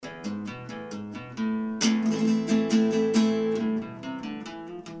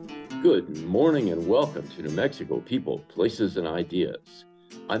Good morning and welcome to New Mexico People, Places, and Ideas.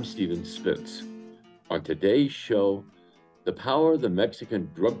 I'm Stephen Spitz. On today's show, the power of the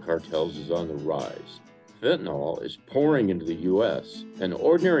Mexican drug cartels is on the rise. Fentanyl is pouring into the U.S., and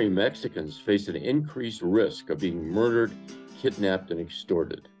ordinary Mexicans face an increased risk of being murdered, kidnapped, and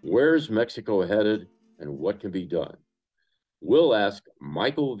extorted. Where is Mexico headed, and what can be done? We'll ask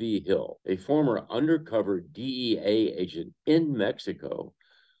Michael V. Hill, a former undercover DEA agent in Mexico,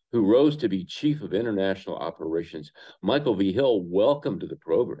 who rose to be Chief of International Operations. Michael V. Hill, welcome to the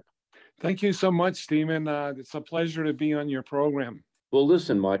program. Thank you so much, Stephen. It's a pleasure to be on your program. Well,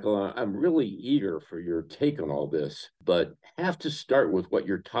 listen, Michael, I'm really eager for your take on all this, but have to start with what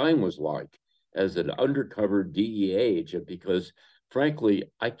your time was like as an undercover DEA agent, because frankly,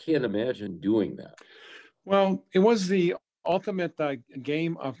 I can't imagine doing that. Well, it was the ultimate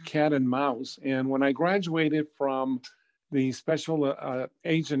game of cat and mouse. And when I graduated from the special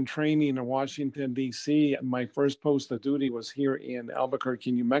agent training in Washington, D.C., my first post of duty was here in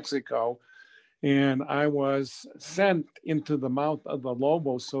Albuquerque, New Mexico. And I was sent into the mouth of the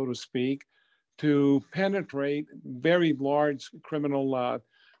lobo, so to speak, to penetrate very large criminal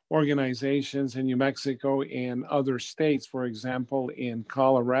organizations in New Mexico and other states, for example, in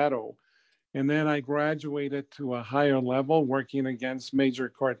Colorado. And then I graduated to a higher level, working against major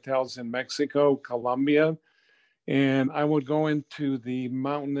cartels in Mexico, Colombia. And I would go into the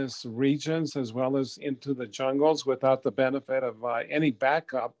mountainous regions as well as into the jungles without the benefit of any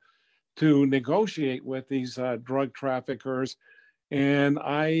backup to negotiate with these drug traffickers. And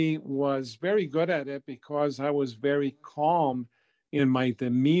I was very good at it because I was very calm in my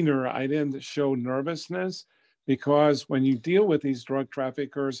demeanor. I didn't show nervousness because when you deal with these drug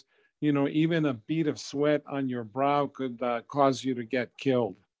traffickers, you know, even a bead of sweat on your brow could cause you to get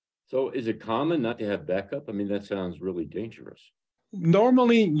killed. So is it common not to have backup? I mean, that sounds really dangerous.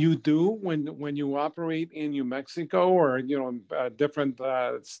 Normally you do when you operate in New Mexico or, you know, different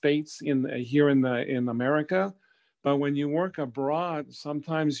states here in America. But when you work abroad,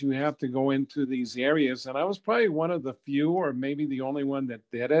 sometimes you have to go into these areas. And I was probably one of the few or maybe the only one that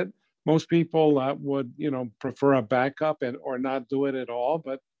did it. Most people would, you know, prefer a backup or not do it at all.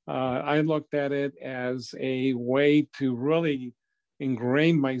 But I looked at it as a way to really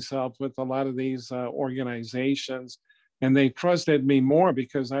ingrain myself with a lot of these organizations. And they trusted me more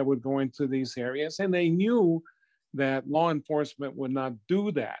because I would go into these areas and they knew that law enforcement would not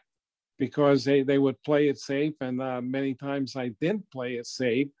do that because they would play it safe. And many times I didn't play it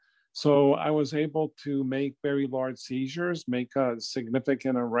safe. So I was able to make very large seizures, make a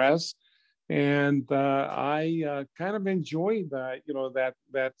significant arrests. And I kind of enjoyed you know,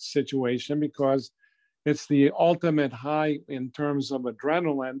 that situation because it's the ultimate high in terms of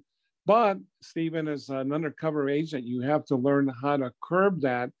adrenaline. But Stephen, as an undercover agent, you have to learn how to curb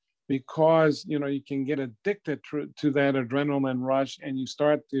that because, you know, you can get addicted to that adrenaline rush and you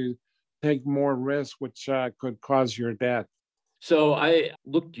start to take more risks, which could cause your death. So I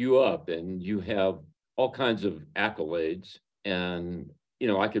looked you up and you have all kinds of accolades and, you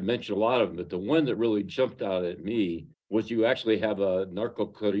know, I could mention a lot of them, but the one that really jumped out at me was you actually have a narco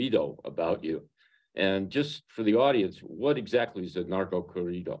corrido about you. And just for the audience, what exactly is a narco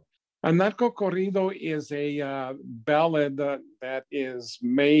corrido? A narco corrido is a ballad that is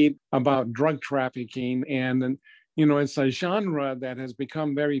made about drug trafficking. And, you know, it's a genre that has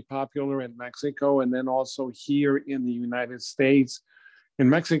become very popular in Mexico and then also here in the United States. In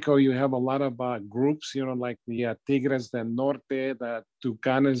Mexico, you have a lot of groups, you know, like the Tigres del Norte, the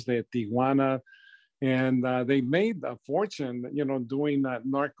Tucanes de Tijuana. And they made a fortune, you know, doing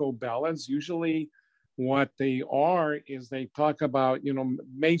narco ballads. Usually what they are is they talk about, you know,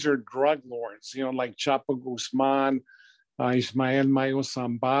 major drug lords, you know, like Chapo Guzman, Ismael Mayo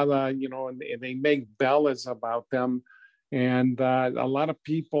Zambada, you know, and they make ballads about them. And a lot of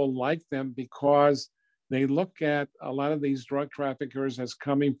people like them because they look at a lot of these drug traffickers as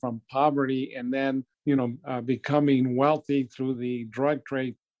coming from poverty and then, you know, becoming wealthy through the drug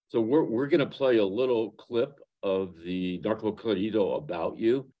trade. So we're going to play a little clip of the narco corrido about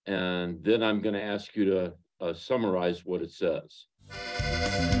you, and then I'm going to ask you to summarize what it says.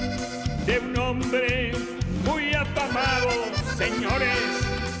 De un hombre muy afamado,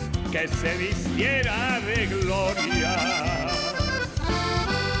 señores, que se vistiera de gloria.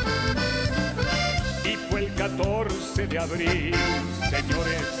 Y fue el 14 de abril,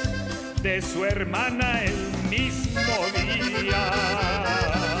 señores, de su hermana el mismo día.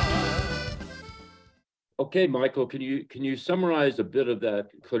 Okay, Michael, can you summarize a bit of that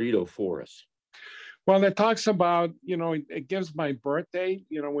corrido for us? Well, it talks about, you know, it gives my birth date,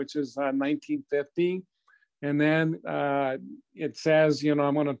 you know, which is 1950. And then it says,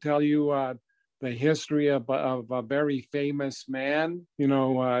 I'm going to tell you the history of a very famous man,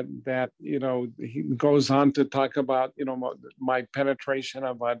 that, he goes on to talk about, my penetration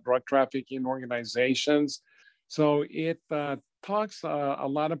of drug trafficking organizations. So it talks a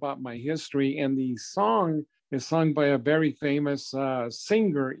lot about my history. And the song is sung by a very famous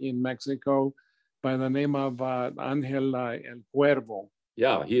singer in Mexico by the name of Angel El Cuervo.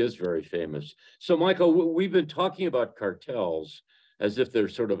 Yeah, he is very famous. So, Michael, we've been talking about cartels as if they're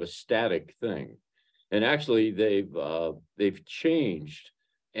sort of a static thing, and actually they've changed,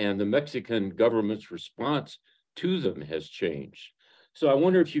 and the Mexican government's response to them has changed. So, I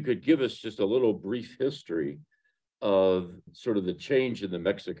wonder if you could give us just a little brief history of sort of the change in the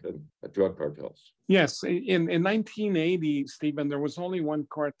Mexican drug cartels. Yes, in 1980, Stephen, there was only one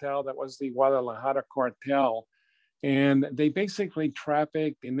cartel, that was the Guadalajara cartel. And they basically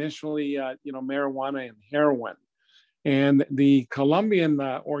trafficked initially, marijuana and heroin. And the Colombian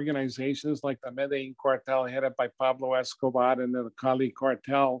organizations like the Medellin cartel, headed by Pablo Escobar, and the Cali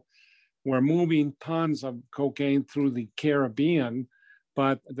cartel, were moving tons of cocaine through the Caribbean.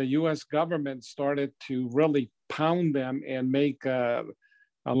 But the U.S. government started to really pound them and make a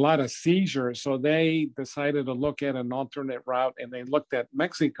lot of seizures. So they decided to look at an alternate route, and they looked at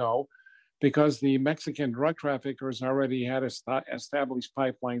Mexico, because the Mexican drug traffickers already had established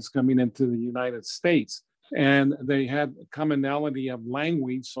pipelines coming into the United States. And they had commonality of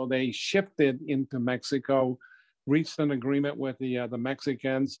language, so they shifted into Mexico, reached an agreement with the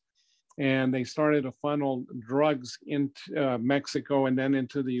Mexicans, and they started to funnel drugs into Mexico and then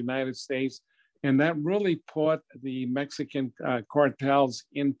into the United States. And that really put the Mexican cartels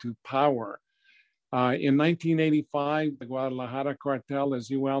into power. In 1985, the Guadalajara cartel, as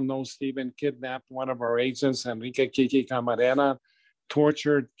you well know, Stephen, kidnapped one of our agents, Enrique Kiki Camarena,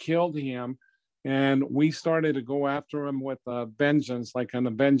 tortured, killed him. And we started to go after him with vengeance, like an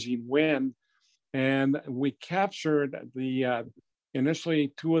avenging wind. And we captured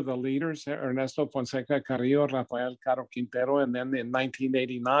initially two of the leaders, Ernesto Fonseca Carrillo, Rafael Caro Quintero, and then in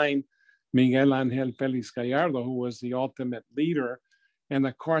 1989, Miguel Angel Felix Gallardo, who was the ultimate leader, and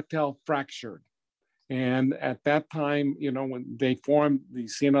the cartel fractured. And at that time, when they formed the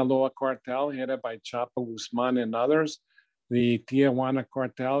Sinaloa cartel, headed by Chapo Guzman and others, the Tijuana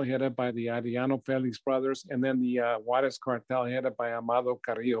cartel, headed by the Arellano Felix brothers, and then the Juarez cartel, headed by Amado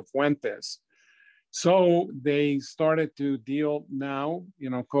Carrillo Fuentes. So they started to deal now,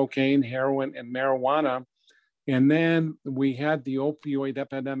 cocaine, heroin, and marijuana. And then we had the opioid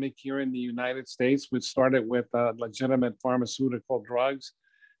epidemic here in the United States, which started with legitimate pharmaceutical drugs.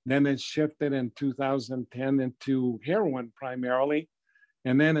 Then it shifted in 2010 into heroin primarily.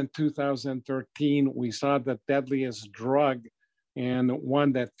 And then in 2013, we saw the deadliest drug and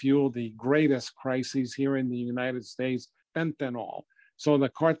one that fueled the greatest crises here in the United States, fentanyl. So the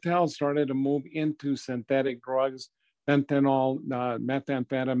cartel started to move into synthetic drugs, fentanyl,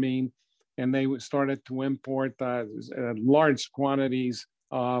 methamphetamine, and they started to import large quantities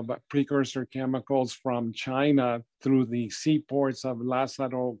of precursor chemicals from China through the seaports of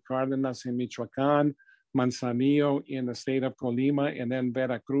Lázaro Cárdenas in Michoacán, Manzanillo in the state of Colima, and then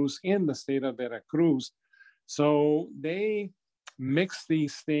Veracruz in the state of Veracruz. So they mix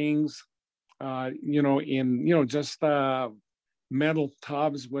these things, in, just metal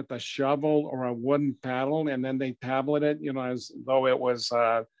tubs with a shovel or a wooden paddle, and then they tablet it, as though it was,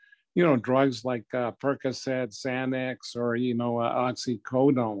 drugs like Percocet, Xanax, or,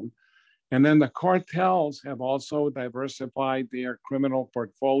 oxycodone. And then the cartels have also diversified their criminal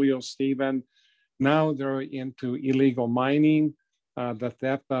portfolio, Stephen. Now they're into illegal mining, the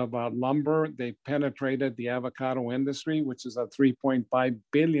theft of lumber. They penetrated the avocado industry, which is a $3.5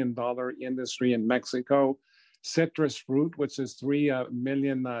 billion industry in Mexico. Citrus fruit, which is $3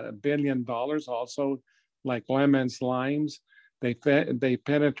 billion, also like lemons, limes. They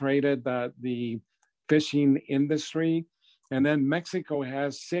penetrated the fishing industry. And then Mexico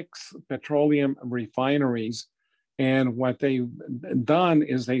has 6 petroleum refineries. And what they've done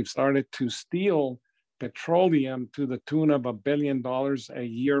is they've started to steal petroleum to the tune of $1 billion a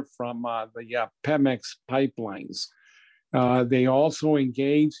year from the Pemex pipelines. They also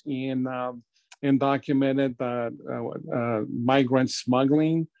engage in undocumented migrant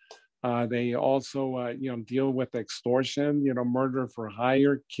smuggling. They also, deal with extortion, murder for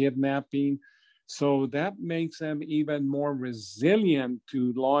hire, kidnapping. So that makes them even more resilient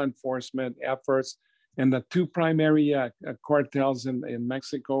to law enforcement efforts. And the 2 primary cartels in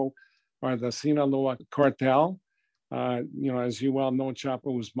Mexico are the Sinaloa cartel. As you well know,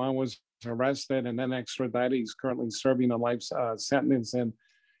 Chapo Guzman was arrested and then extradited. He's currently serving a life sentence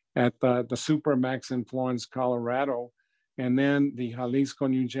at the Supermax in Florence, Colorado, and then the Jalisco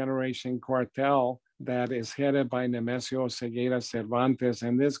New Generation Cartel that is headed by Nemesio Ceguera Cervantes.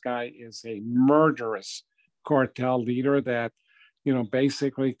 And this guy is a murderous cartel leader that,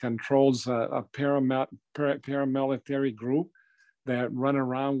 basically controls a paramilitary group that run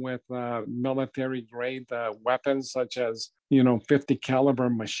around with military grade weapons such as 50 caliber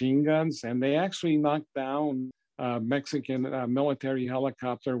machine guns, and they actually knocked down a Mexican military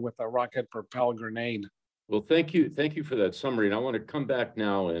helicopter with a rocket propelled grenade. Well, thank you for that summary, and I want to come back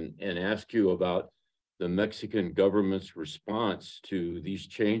now and ask you about the Mexican government's response to these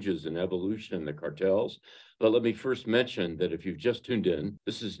changes and evolution in the cartels. But let me first mention that if you've just tuned in,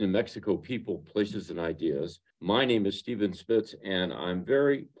 this is New Mexico People, Places, and Ideas. My name is Stephen Spitz, and I'm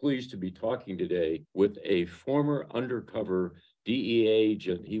very pleased to be talking today with a former undercover DEA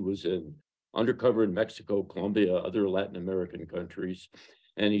agent. He was undercover in Mexico, Colombia, other Latin American countries.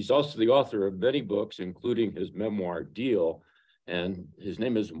 And he's also the author of many books, including his memoir, Deal. And his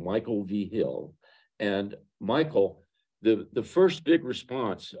name is Michael V. Hill. And Michael, the first big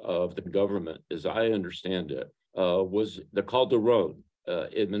response of the government, as I understand it, was the Calderon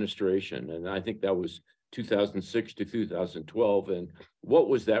administration. And I think that was 2006 to 2012. And what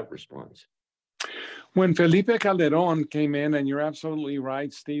was that response? When Felipe Calderon came in, and you're absolutely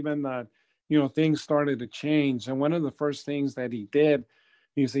right, Stephen, things started to change. And one of the first things that he did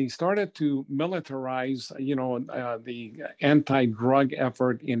is he started to militarize, the anti-drug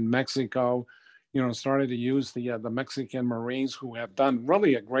effort in Mexico. Started to use the Mexican Marines, who have done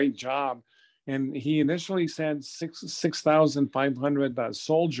really a great job. And he initially sent 6,500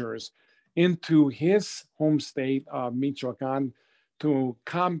 soldiers into his home state of Michoacan to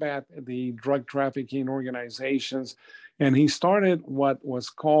combat the drug trafficking organizations. And he started what was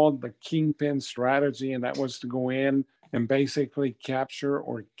called the Kingpin strategy, and that was to go in and basically capture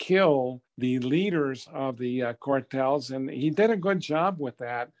or kill the leaders of the cartels. And he did a good job with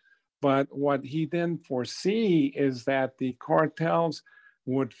that. But what he didn't foresee is that the cartels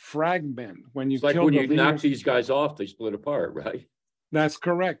would fragment. When you knock these guys off, they split apart, right? That's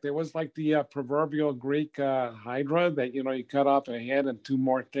correct. It was like the proverbial Greek hydra that, you cut off a head and two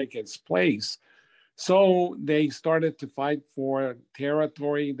more take its place. So they started to fight for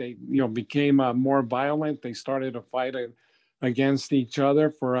territory. They, became more violent. They started to fight against each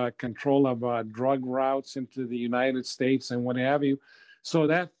other for control of drug routes into the United States and what have you. So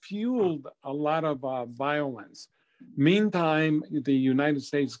that fueled a lot of violence. Meantime, the United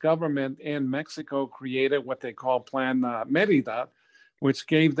States government and Mexico created what they call Plan Merida, which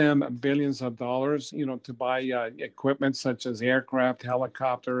gave them billions of dollars, to buy equipment such as aircraft,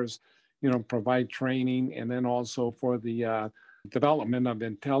 helicopters, provide training, and then also for the development of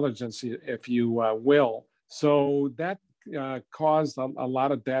intelligence, if you will. So that caused a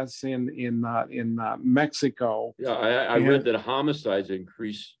lot of deaths in Mexico. Yeah, I read that homicides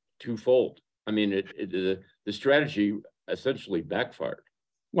increased twofold. I mean, the strategy essentially backfired.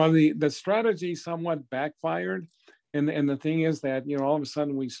 Well, the strategy somewhat backfired. And the thing is that, all of a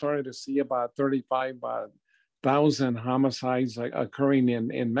sudden we started to see about 35,000 homicides occurring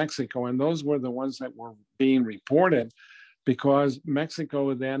in Mexico. And those were the ones that were being reported because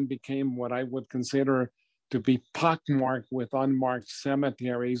Mexico then became what I would consider to be pockmarked with unmarked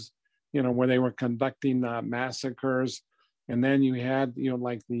cemeteries, where they were conducting massacres. And then you had,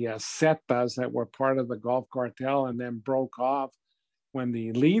 like the Zetas that were part of the Gulf Cartel and then broke off when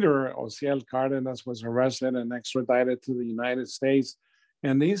the leader, Ociel Cardenas, was arrested and extradited to the United States.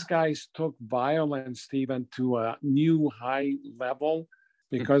 And these guys took violence, Stephen, to a new high level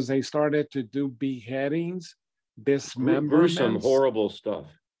because they started to do beheadings, dismemberments. Gruesome, horrible stuff.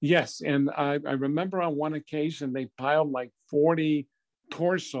 Yes, and I remember on one occasion they piled like 40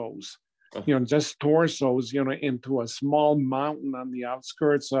 torsos, just torsos, into a small mountain on the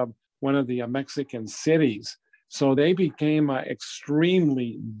outskirts of one of the Mexican cities. So they became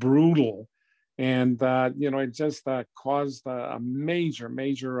extremely brutal, and it just caused a major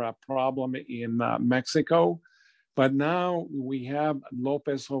problem in Mexico. But now we have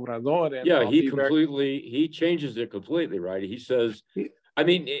López Obrador. And yeah, he changes it completely, right? He says. I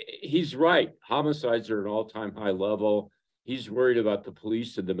mean, he's right. Homicides are at an all-time high level. He's worried about the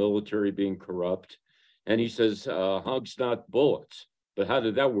police and the military being corrupt. And he says, hugs, not bullets. But how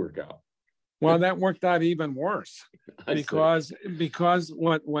did that work out? Well, that worked out even worse because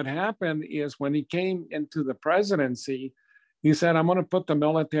what happened is when he came into the presidency, he said, I'm going to put the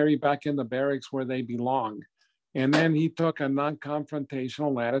military back in the barracks where they belong. And then he took a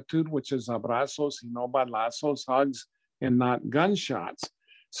non-confrontational attitude, which is abrazos y no balazos, hugs, and not gunshots.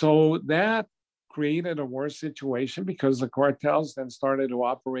 So that created a worse situation because the cartels then started to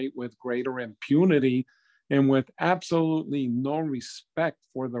operate with greater impunity and with absolutely no respect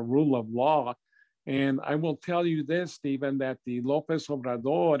for the rule of law. And I will tell you this, Stephen, that the Lopez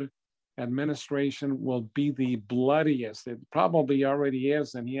Obrador administration will be the bloodiest. It probably already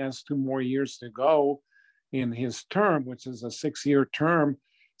is, and he has 2 more years to go in his term, which is a 6-year term.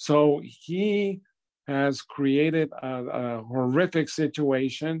 So he has created a horrific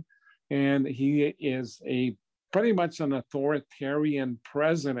situation, and he is pretty much an authoritarian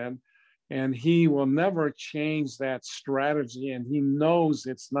president, and he will never change that strategy, and he knows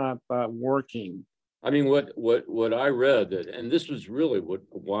it's not working. I mean, what I read, and this was really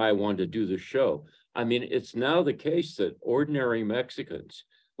why I wanted to do the show. I mean, it's now the case that ordinary Mexicans,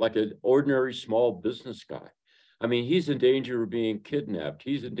 like an ordinary small business guy, I mean, he's in danger of being kidnapped.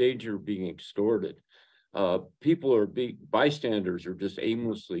 He's in danger of being extorted. Bystanders are just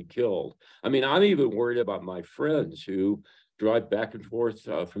aimlessly killed. I mean, I'm even worried about my friends who drive back and forth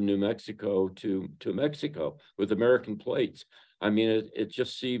from New Mexico to Mexico with American plates. I mean, it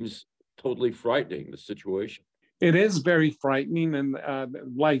just seems totally frightening, the situation. It is very frightening. And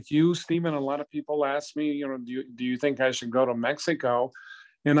like you, Stephen, a lot of people ask me, do you think I should go to Mexico?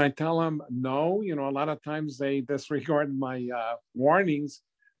 And I tell them, no, a lot of times they disregard my warnings,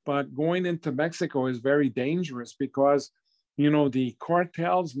 but going into Mexico is very dangerous because, the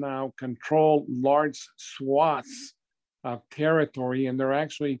cartels now control large swaths of territory, and they're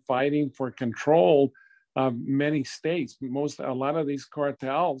actually fighting for control of many states. A lot of these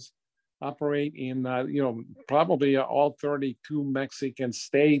cartels operate in, probably all 32 Mexican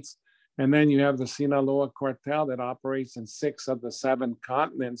states. And then you have the Sinaloa cartel that operates in 6 of the 7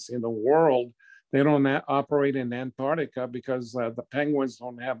 continents in the world. They don't operate in Antarctica because the penguins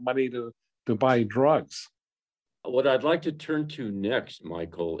don't have money to buy drugs. What I'd like to turn to next,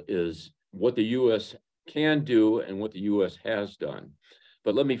 Michael, is what the U.S. can do and what the U.S. has done.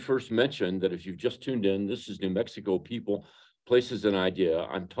 But let me first mention that if you've just tuned in, this is New Mexico People, Places, and Idea.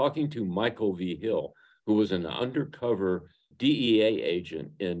 I'm talking to Michael Vigil, who was an undercover DEA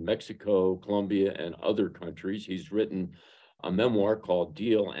agent in Mexico, Colombia, and other countries. He's written a memoir called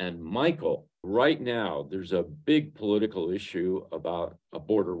Deal. And Michael, right now, there's a big political issue about a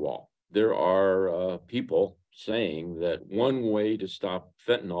border wall. There are people saying that one way to stop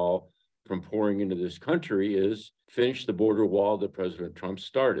fentanyl from pouring into this country is finish the border wall that President Trump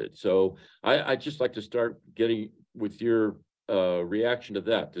started. So I'd just like to start getting with your reaction to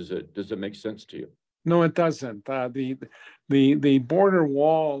that. Does it make sense to you? No, it doesn't. The border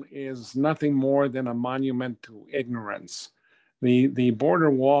wall is nothing more than a monument to ignorance. The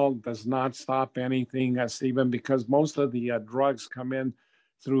border wall does not stop anything, Stephen, because most of the drugs come in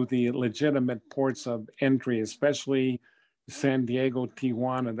through the legitimate ports of entry, especially San Diego,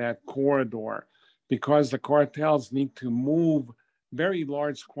 Tijuana, that corridor, because the cartels need to move very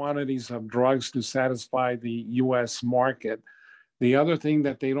large quantities of drugs to satisfy the U.S. market. The other thing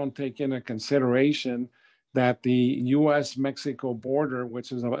that they don't take into consideration, that the U.S.-Mexico border,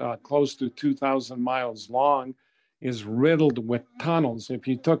 which is close to 2,000 miles long, is riddled with tunnels. If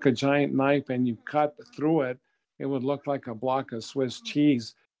you took a giant knife and you cut through it, it would look like a block of Swiss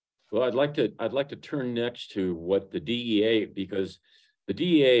cheese. Well, I'd like to turn next to what the DEA, because the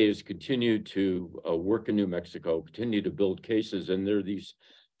DEA has continued to work in New Mexico, continue to build cases, and there are these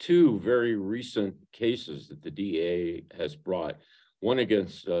 2 very recent cases that the DEA has brought, one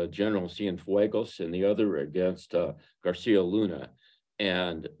against General Cienfuegos and the other against Garcia Luna.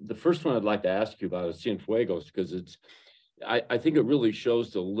 And the first one I'd like to ask you about is Cienfuegos, because I think it really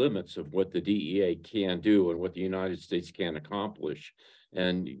shows the limits of what the DEA can do and what the United States can accomplish.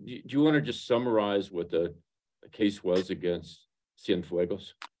 And do you want to just summarize what the case was against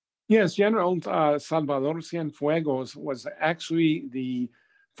Cienfuegos? Yes, General Salvador Cienfuegos was actually the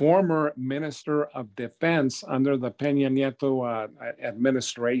former Minister of Defense under the Peña Nieto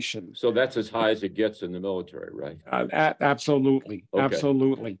administration. So that's as high as it gets in the military, right? Absolutely, Okay.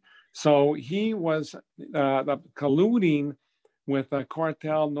 Absolutely. So he was colluding with a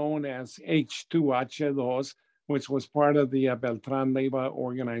cartel known as H2, which was part of the Beltran Leyva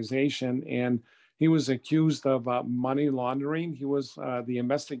organization, and he was accused of money laundering. The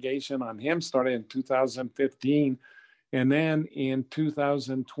investigation on him started in 2015. And then in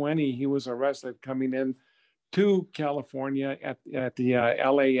 2020, he was arrested coming in to California at the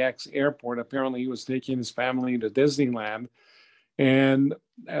LAX airport. Apparently, he was taking his family to Disneyland. And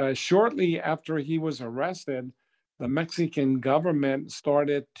shortly after he was arrested, the Mexican government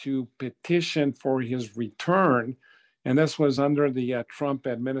started to petition for his return. And this was under the Trump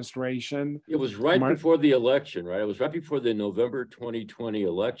administration. It was right before the election, right? It was right before the November 2020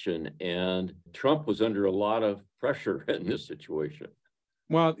 election, and Trump was under a lot of pressure in this situation.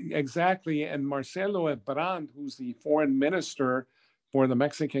 Well, exactly. And Marcelo Ebrard, who's the foreign minister for the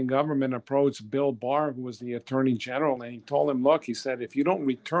Mexican government, approached Bill Barr, who was the attorney general, and he told him, look, he said, if you don't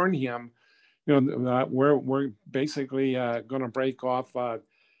return him, we're basically going to break off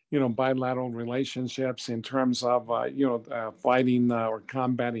bilateral relationships in terms of fighting or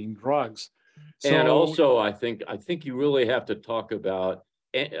combating drugs. And also, I think you really have to talk about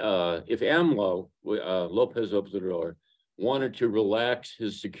if AMLO, Lopez Obrador, wanted to relax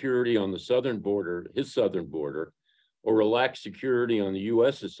his security on the southern border, or relax security on the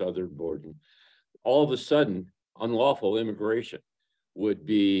U.S.'s southern border, all of a sudden, unlawful immigration would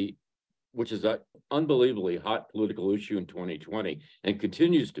be, which is an unbelievably hot political issue in 2020 and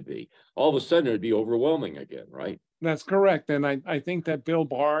continues to be, all of a sudden it'd be overwhelming again, right? That's correct. And I think that Bill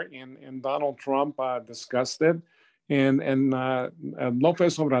Barr and Donald Trump discussed it. And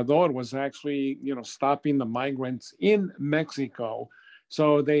Lopez Obrador was actually, stopping the migrants in Mexico.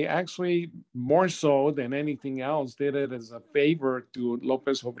 So they actually, more so than anything else, did it as a favor to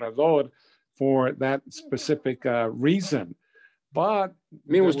Lopez Obrador for that specific reason. But I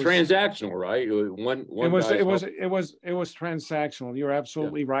mean, it was transactional, right? It was transactional. You're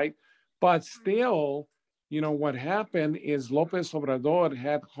absolutely right. But still, what happened is Lopez Obrador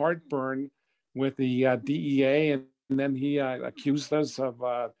had heartburn with the DEA, and then he accused us of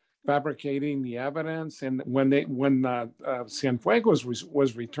fabricating the evidence. And when Cienfuegos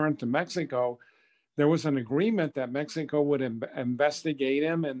was returned to Mexico, there was an agreement that Mexico would investigate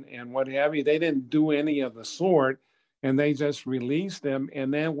him and what have you. They didn't do any of the sort, and they just released him.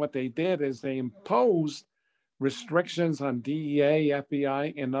 And then what they did is they imposed restrictions on DEA,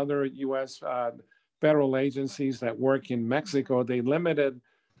 FBI, and other U.S. Federal agencies that work in Mexico.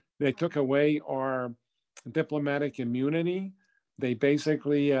 They took away our diplomatic immunity. They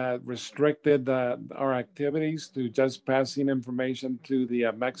basically restricted our activities to just passing information to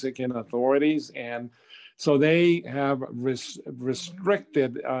the Mexican authorities. And so they have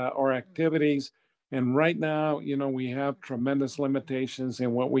restricted our activities. And right now, we have tremendous limitations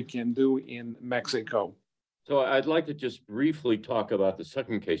in what we can do in Mexico. So I'd like to just briefly talk about the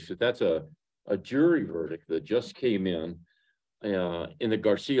second case, because that's a jury verdict that just came in the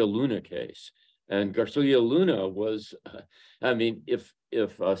Garcia Luna case. And Garcia Luna was, if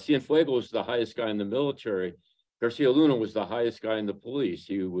Cienfuegos was the highest guy in the military, Garcia Luna was the highest guy in the police.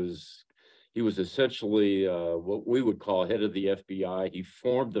 He was essentially what we would call head of the FBI. He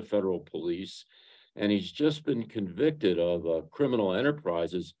formed the federal police, and he's just been convicted of criminal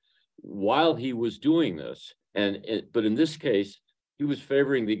enterprises while he was doing this. But in this case, he was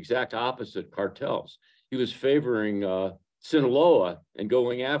favoring the exact opposite cartels. He was favoring Sinaloa and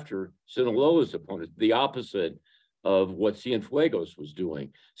going after Sinaloa's opponents, the opposite of what Cienfuegos was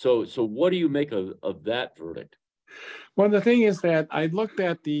doing. So what do you make of that verdict? Well, the thing is that I looked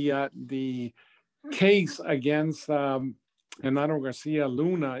at the case against Genaro Garcia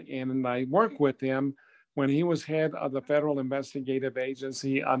Luna, and I worked with him when he was head of the Federal Investigative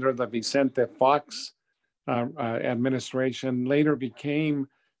Agency under the Vicente Fox administration, later became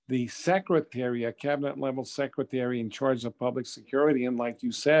the secretary, a cabinet level secretary in charge of public security. And like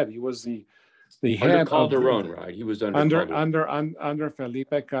you said, he was the head under Calderon, right? He was under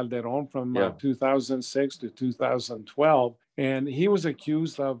Felipe Calderon from 2006 to 2012. And he was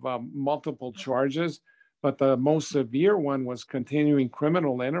accused of multiple charges, but the most severe one was continuing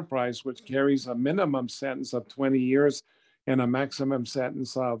criminal enterprise, which carries a minimum sentence of 20 years and a maximum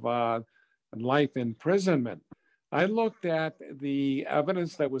sentence of life imprisonment. I looked at the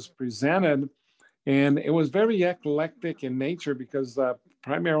evidence that was presented, and it was very eclectic in nature because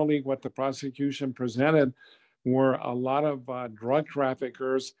primarily what the prosecution presented were a lot of drug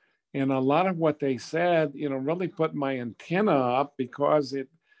traffickers, and a lot of what they said, really put my antenna up because it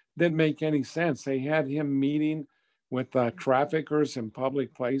didn't make any sense. They had him meeting with traffickers in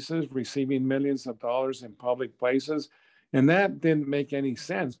public places, receiving millions of dollars in public places. And that didn't make any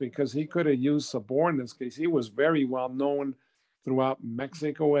sense because he could have used subordinates because he was very well known throughout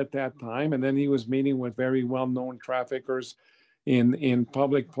Mexico at that time. And then he was meeting with very well-known traffickers in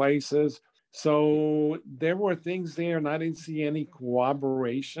public places. So there were things there, and I didn't see any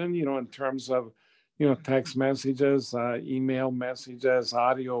cooperation, in terms of, text messages, email messages,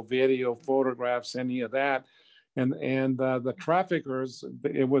 audio, video, photographs, any of that. And the traffickers,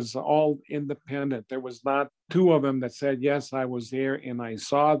 it was all independent. There was not two of them that said, yes, I was there and I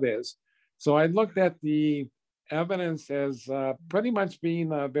saw this. So I looked at the evidence as pretty much being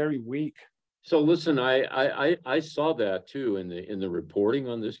very weak. So listen, I saw that too in the reporting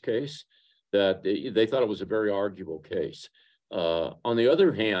on this case, that they thought it was a very arguable case. On the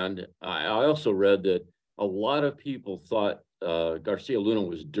other hand, I also read that a lot of people thought Garcia Luna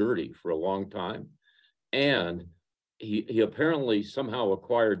was dirty for a long time, and he apparently somehow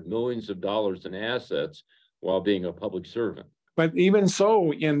acquired millions of dollars in assets while being a public servant. But even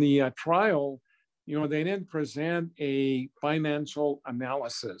so, in the trial, they didn't present a financial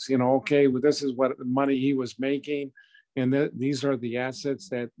analysis. Okay, well, this is what money he was making, and these are the assets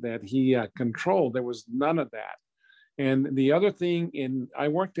that he controlled. There was none of that. And the other thing, I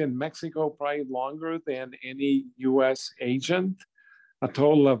worked in Mexico probably longer than any U.S. agent, a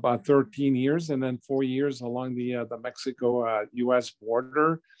total of 13 years, and then 4 years along the Mexico-U.S.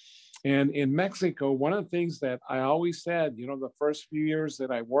 border. And in Mexico, one of the things that I always said, the first few years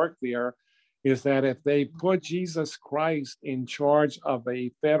that I worked there, is that if they put Jesus Christ in charge of a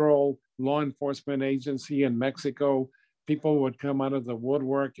federal law enforcement agency in Mexico, people would come out of the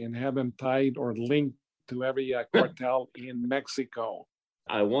woodwork and have him tied or linked to every cartel in Mexico.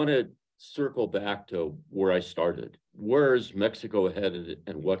 I want to circle back to where I started. Where is Mexico headed,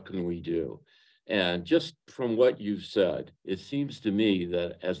 and what can we do? And just from what you've said, it seems to me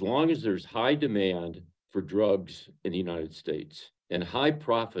that as long as there's high demand for drugs in the United States and high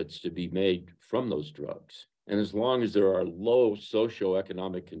profits to be made from those drugs, and as long as there are low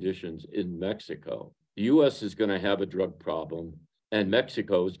socioeconomic conditions in Mexico, the U.S. is going to have a drug problem, and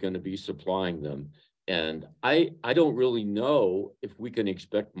Mexico is going to be supplying them. And I don't really know if we can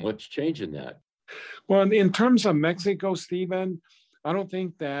expect much change in that. Well, in terms of Mexico, Stephen, I don't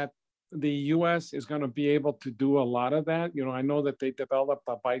think that the U.S. is going to be able to do a lot of that. I know that they developed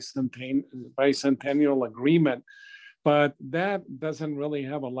a bicentennial agreement, but that doesn't really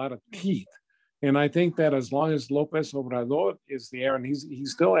have a lot of teeth. And I think that as long as López Obrador is there, and he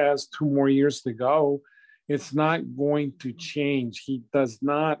still has 2 more years to go, it's not going to change. He does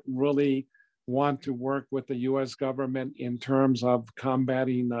not really want to work with the U.S. government in terms of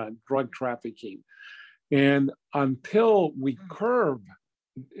combating drug trafficking. And until we curb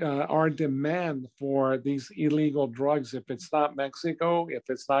our demand for these illegal drugs, if it's not Mexico, if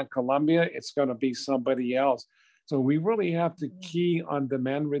it's not Colombia, it's going to be somebody else. So we really have to key on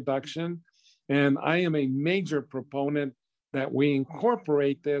demand reduction. And I am a major proponent that we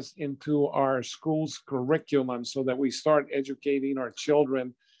incorporate this into our school's curriculum so that we start educating our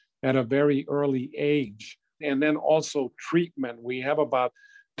children at a very early age. And then also treatment. We have about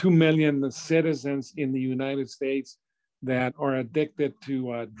 2 million citizens in the United States that are addicted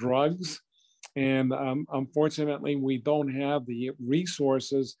to drugs. And unfortunately, we don't have the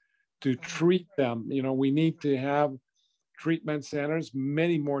resources to treat them. We need to have treatment centers,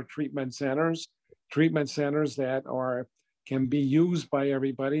 many more treatment centers that can be used by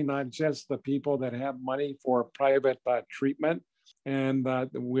everybody, not just the people that have money for private treatment. And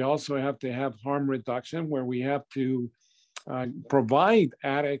we also have to have harm reduction, where we have to provide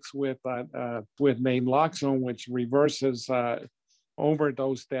addicts with naloxone, which reverses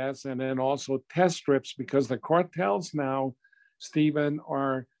overdose deaths, and then also test strips, because the cartels now, Stephen,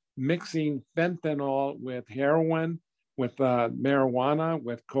 are mixing fentanyl with heroin, with marijuana,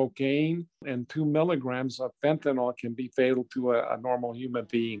 with cocaine, and 2 milligrams of fentanyl can be fatal to a normal human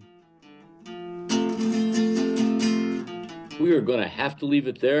being. We are going to have to leave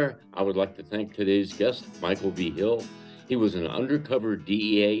it there. I would like to thank today's guest, Michael V. Hill. He was an undercover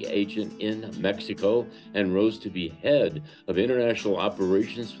DEA agent in Mexico and rose to be head of international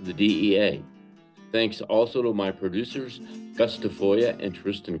operations for the DEA. Thanks also to my producers, Gus Tafoya and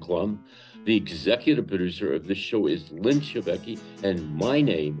Tristan Klum. The executive producer of this show is Lynn Chevecki, and my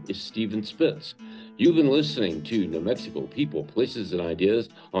name is Stephen Spitz. You've been listening to New Mexico People, Places, and Ideas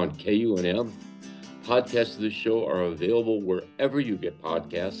on KUNM. Podcasts of this show are available wherever you get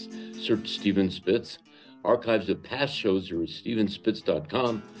podcasts. Search Stephen Spitz. Archives of past shows are at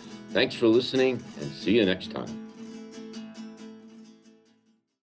stephenspitz.com. Thanks for listening, and see you next time.